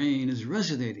 the brain is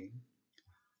resonating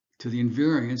to the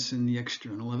invariance in the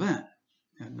external event.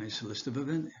 That nice list of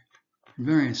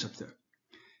invariants up there.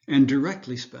 And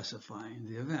directly specifying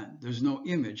the event. There's no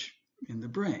image in the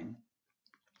brain.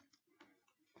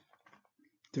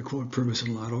 To quote Purvis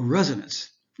and Lotto, resonance,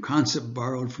 concept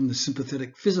borrowed from the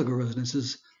sympathetic physical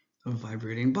resonances of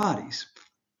vibrating bodies.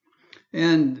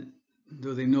 And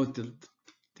though they note the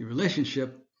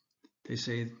relationship, they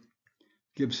say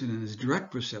Gibson and his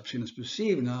direct perception is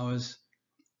perceived now as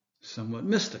somewhat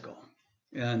mystical.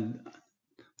 And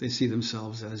they see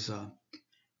themselves as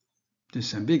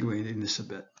disambiguating this a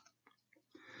bit.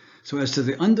 So as to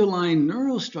the underlying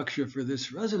neural structure for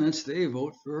this resonance, they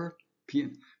vote for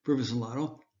Purvis and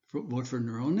Lotto, vote for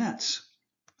neural nets.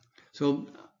 So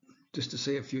just to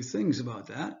say a few things about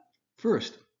that.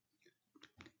 First,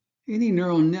 any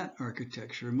neural net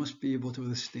architecture must be able to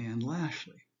withstand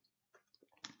Lashley.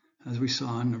 As we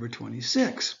saw in number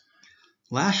 26,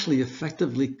 Lashley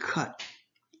effectively cut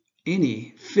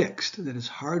any fixed, that is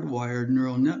hardwired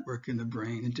neural network in the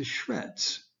brain into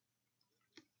shreds.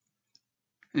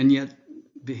 And yet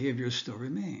behavior still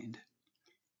remained.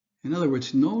 In other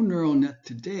words, no neural net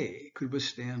today could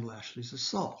withstand Lashley's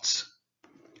assaults,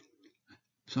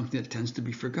 something that tends to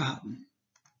be forgotten.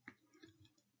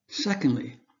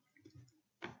 Secondly,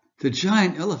 the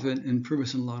giant elephant in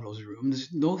Purvis and Lotto's room,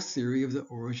 there's no theory of the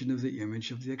origin of the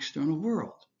image of the external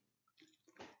world.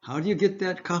 How do you get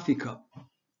that coffee cup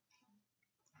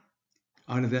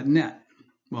out of that net?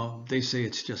 well, they say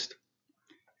it's just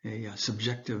a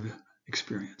subjective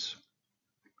experience.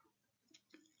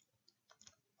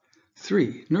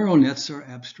 3, neural nets are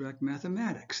abstract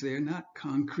mathematics. They are not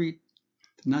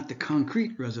the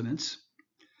concrete resonance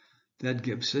that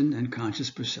Gibson and conscious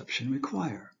perception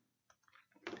require.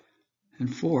 And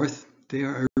 4th, they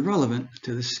are irrelevant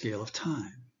to the scale of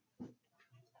time.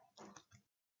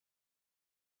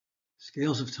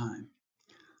 Scales of time.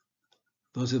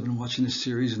 Those who have been watching this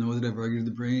series know that I've argued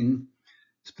the brain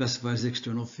specifies the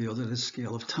external field at a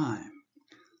scale of time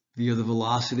via the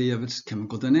velocity of its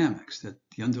chemical dynamics, that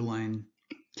the underlying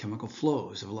chemical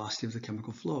flows, the velocity of the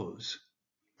chemical flows.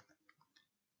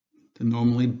 The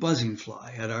normally buzzing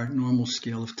fly at our normal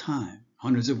scale of time,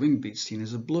 hundreds of wing beats seen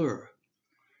as a blur.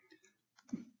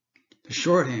 The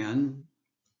shorthand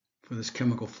for this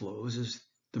chemical flows is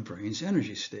the brain's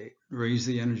energy state. Raise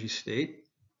the energy state.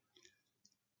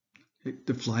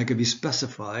 The fly could be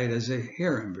specified as a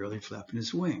heron barely flapping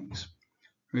its wings.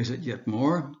 Raise it yet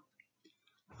more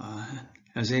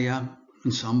as a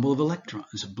ensemble of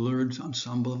electrons, a blurred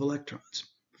ensemble of electrons,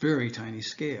 very tiny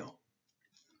scale.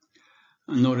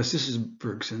 And notice this is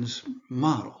Bergson's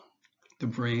model. The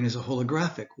brain is a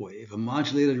holographic wave, a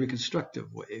modulated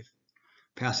reconstructive wave,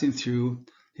 passing through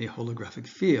a holographic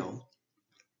field.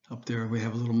 Up there we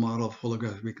have a little model of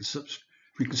holographic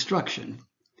reconstruction.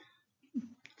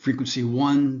 Frequency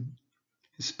 1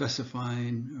 is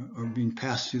specifying or being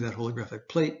passed through that holographic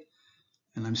plate,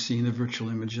 and I'm seeing the virtual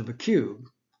image of a cube.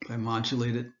 If I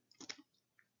modulate it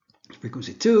to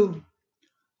frequency 2,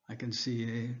 I can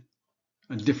see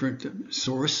a different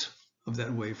source of that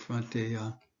wavefront,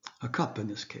 a cup in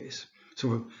this case. So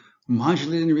we're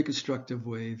modulating the reconstructive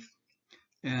wave,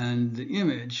 and the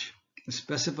image, the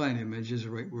specified image, is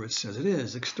right where it says it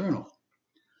is, external,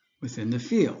 within the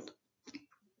field.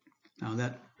 Now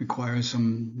that requires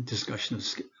some discussion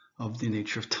of the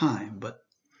nature of time, but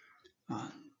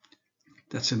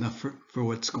that's enough for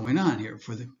what's going on here,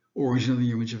 for the origin of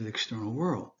the image of the external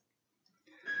world.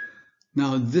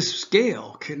 Now this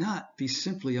scale cannot be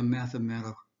simply a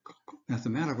mathematical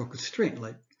constraint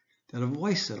like that of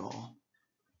Weiss et al.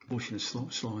 Motion is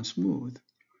slow and smooth.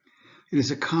 It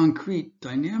is a concrete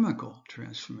dynamical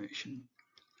transformation,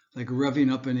 like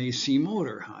revving up an AC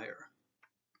motor higher.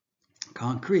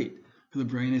 Concrete. The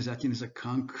brain is acting as a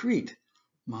concrete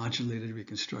modulated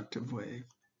reconstructive wave.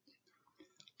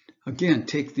 Again,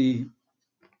 take the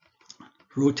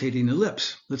rotating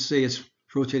ellipse. Let's say it's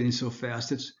rotating so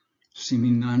fast it's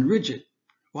seeming non-rigid,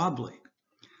 wobbly.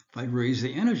 If I raise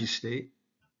the energy state,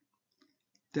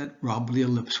 that wobbly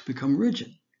ellipse will become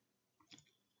rigid.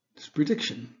 This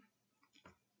prediction.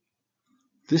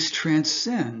 This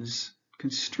transcends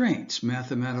constraints,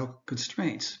 mathematical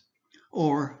constraints,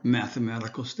 or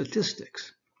mathematical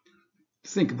statistics.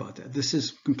 Think about that. This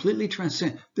is completely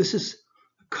transcendent. This is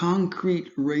a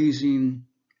concrete raising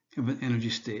of an energy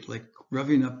state, like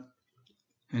revving up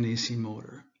an AC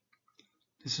motor.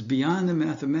 This is beyond the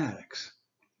mathematics.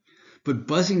 But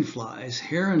buzzing flies,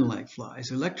 heron-like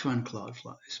flies, electron cloud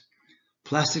flies,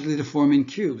 plastically deforming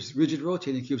cubes, rigid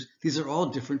rotating cubes, these are all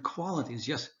different qualities.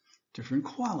 Yes, different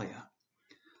qualia.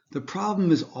 The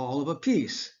problem is all of a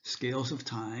piece. Scales of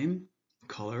time,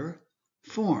 color,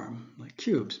 form, like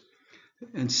cubes.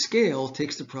 And scale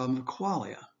takes the problem of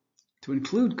qualia to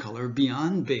include color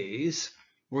beyond Bayes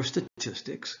or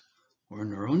statistics or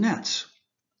neural nets.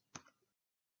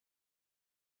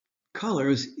 Color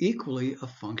is equally a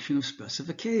function of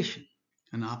specification,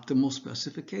 an optimal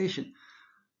specification.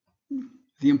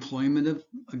 The employment of,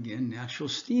 again, natural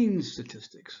Steen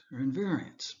statistics or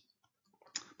invariants.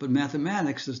 But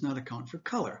mathematics does not account for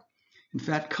color. In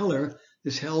fact, color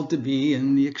is held to be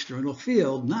in the external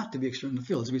field, not to be external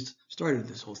field, as we started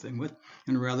this whole thing with,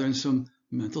 and rather in some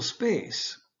mental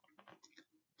space,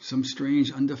 some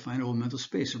strange undefinable mental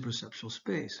space or perceptual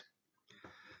space.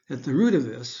 At the root of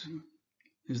this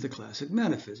is the classic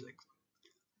metaphysic.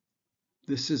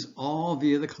 This is all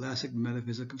via the classic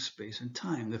metaphysic of space and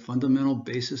time, the fundamental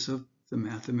basis of the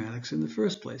mathematics in the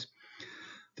first place.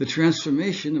 The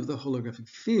transformation of the holographic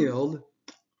field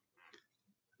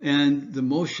and the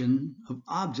motion of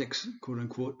objects, quote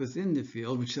unquote, within the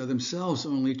field, which are themselves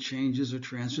only changes or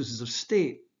transfers of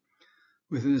state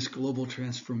within this global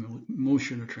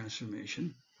motion or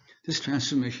transformation. This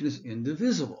transformation is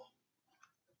indivisible,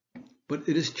 but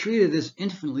it is treated as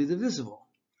infinitely divisible,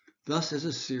 thus as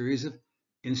a series of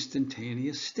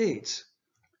instantaneous states,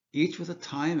 each with a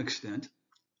time extent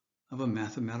of a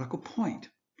mathematical point.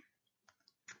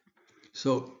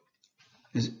 So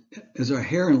as our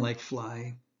heron-like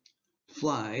flies,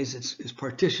 it's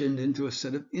partitioned into a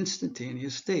set of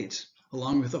instantaneous states,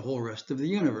 along with the whole rest of the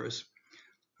universe,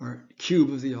 or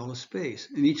cube of the all of space.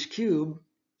 And each cube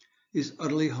is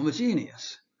utterly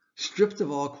homogeneous, stripped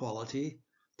of all quality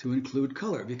to include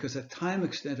color, because a time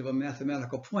extent of a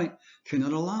mathematical point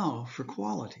cannot allow for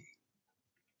quality.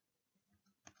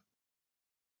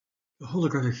 The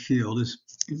holographic field is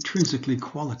intrinsically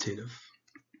qualitative.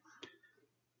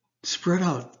 Spread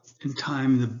out in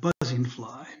time, the buzzing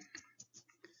fly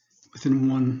within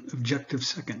one objective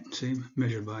second, say,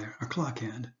 measured by our clock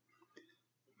hand.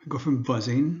 We go from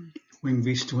buzzing, wing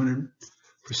beats 200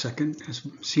 per second, as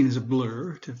seen as a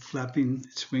blur, to flapping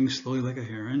its wings slowly like a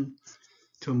heron,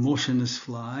 to a motionless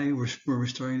fly, where we're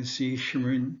starting to see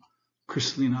shimmering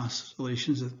crystalline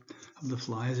oscillations of the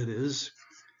fly as it is,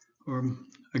 or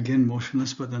again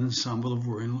motionless but an ensemble of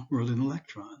whirling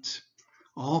electrons.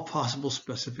 All possible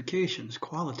specifications,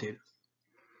 qualitative.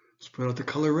 Spread out the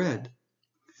color red,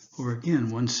 over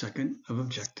again 1 second of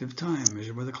objective time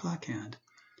measured by the clock hand.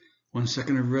 1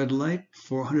 second of red light,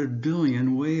 400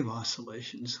 billion wave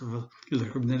oscillations of an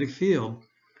electromagnetic field.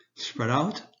 Spread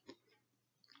out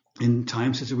in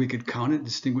time such that we could count it,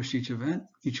 distinguish each event,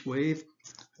 each wave.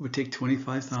 It would take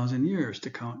 25,000 years to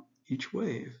count each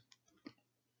wave.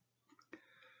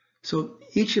 So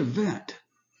each event,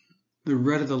 the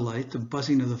red of the light, the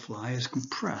buzzing of the fly, is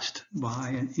compressed by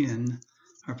and in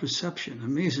our perception,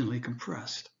 amazingly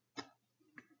compressed.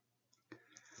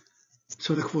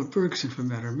 So to quote Bergson from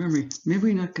Matter of Memory, may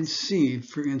we not conceive,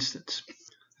 for instance,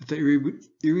 that the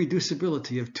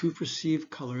irreducibility of two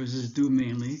perceived colors is due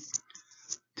mainly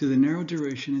to the narrow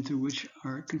duration into which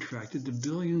are contracted the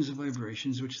billions of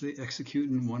vibrations which they execute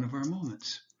in one of our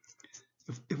moments.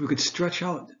 If we could stretch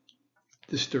out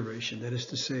this duration, that is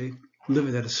to say, live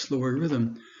it at a slower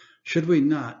rhythm, should we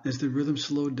not, as the rhythm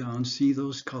slowed down, see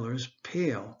those colors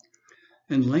pale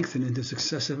and lengthen into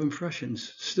successive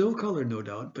impressions, still colored, no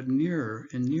doubt, but nearer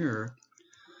and nearer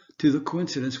to a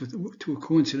coincidence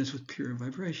with pure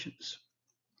vibrations?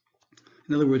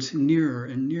 In other words, nearer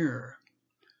and nearer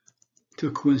to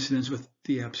a coincidence with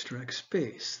the abstract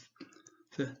space,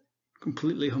 the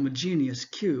completely homogeneous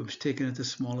cubes taken at the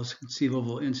smallest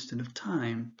conceivable instant of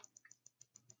time,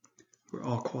 where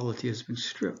all quality has been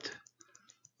stripped,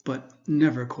 but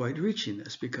never quite reaching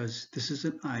this, because this is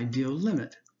an ideal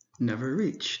limit, never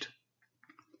reached.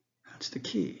 That's the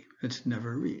key, it's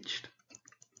never reached.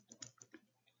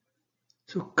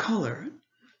 So color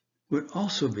would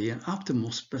also be an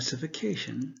optimal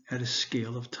specification at a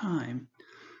scale of time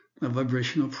of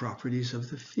vibrational properties of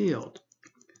the field.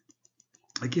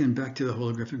 Again, back to the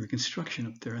holographic reconstruction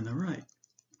up there on the right.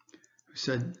 We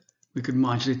said we could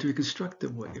modulate the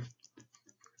reconstructive wave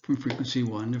from frequency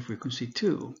 1 to frequency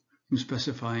 2, from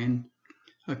specifying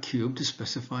a cube to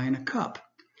specifying a cup.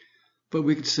 But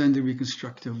we could send the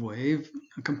reconstructive wave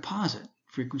a composite,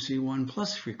 frequency 1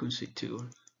 plus frequency 2,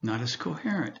 not as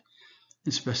coherent,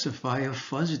 and specify a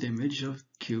fuzzed image of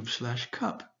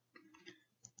cube/cup,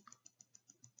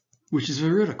 which is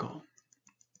veridical.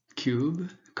 Cube,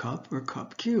 cup, or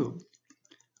cup-cube.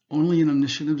 Only an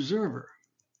omniscient observer,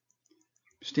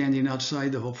 standing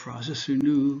outside the whole process, who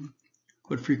knew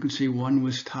what frequency 1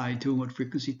 was tied to and what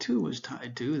frequency 2 was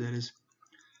tied to, that is,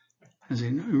 as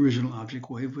an original object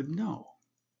wave, would know.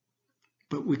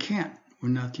 But we can't. We're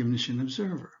not the omniscient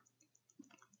observer.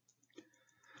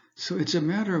 So it's a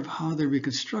matter of how the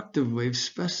reconstructive wave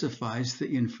specifies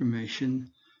the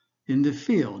information in the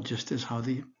field, just as how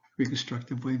the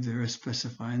reconstructive wave there is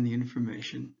specifying the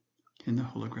information in the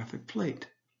holographic plate.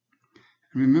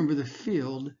 And remember, the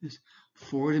field is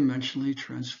four-dimensionally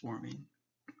transforming,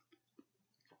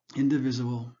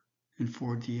 indivisible in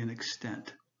 4D in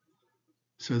extent.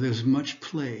 So there's much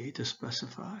play to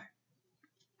specify.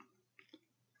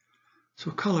 So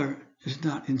color is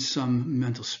not in some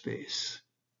mental space.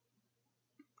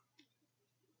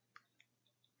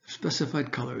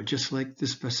 Specified color, just like the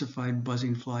specified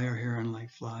buzzing fly or heron-like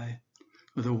fly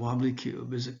with a wobbly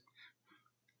cube,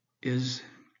 is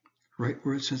right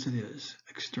where it says it is,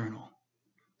 external,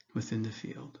 within the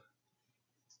field.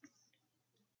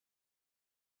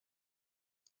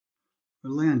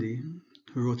 Orlandi,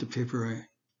 who wrote the paper I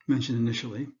mentioned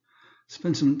initially,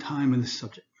 spent some time on this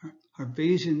subject. Are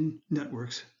Bayesian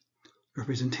networks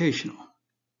representational?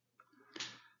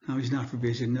 Now, he's not for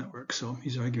Bayesian networks, so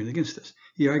he's arguing against this.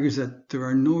 He argues that there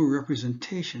are no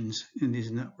representations in these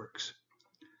networks,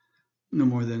 no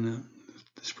more than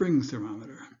the spring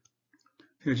thermometer.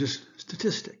 They're just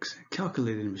statistics,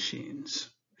 calculated machines,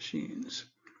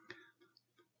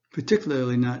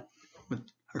 particularly not what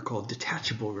are called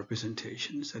detachable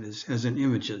representations, that is, as in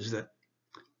images that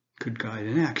could guide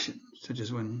an action, such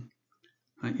as when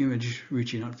an image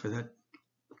reaching out for that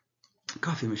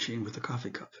coffee machine with the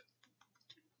coffee cup.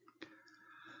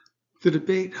 The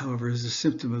debate, however, is a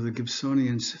symptom of the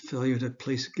Gibsonians' failure to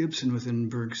place Gibson within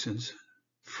Bergson's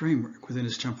framework, within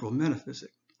his temporal metaphysic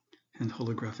and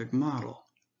holographic model.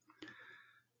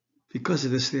 Because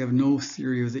of this, they have no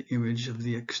theory of the image of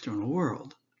the external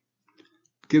world.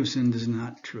 Gibson does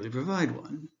not truly provide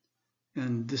one,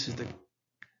 and this is the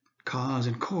cause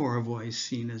and core of why he's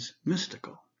seen as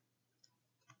mystical.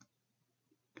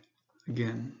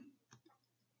 Again,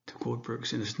 to quote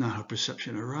Bergson, it's not how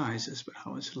perception arises, but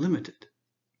how it's limited.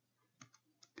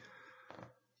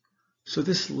 So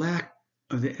this lack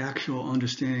of the actual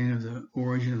understanding of the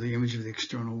origin of the image of the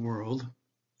external world,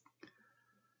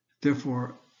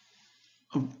 therefore,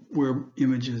 of where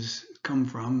images come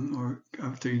from, or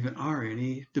if there even are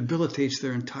any, debilitates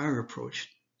their entire approach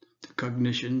to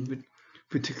cognition,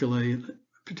 particularly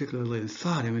in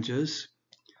thought images,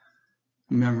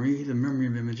 memory, the memory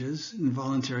of images,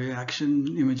 involuntary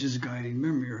action, images guiding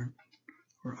memory,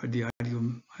 or the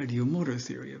ideomotor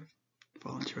theory of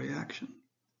voluntary action.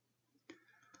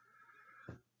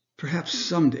 Perhaps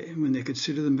someday, when they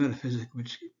consider the metaphysic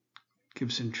which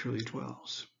Gibson truly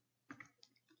dwells.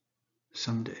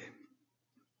 Someday.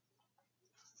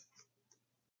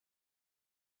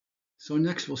 So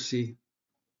next we'll see.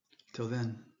 Till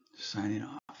then, signing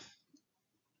off.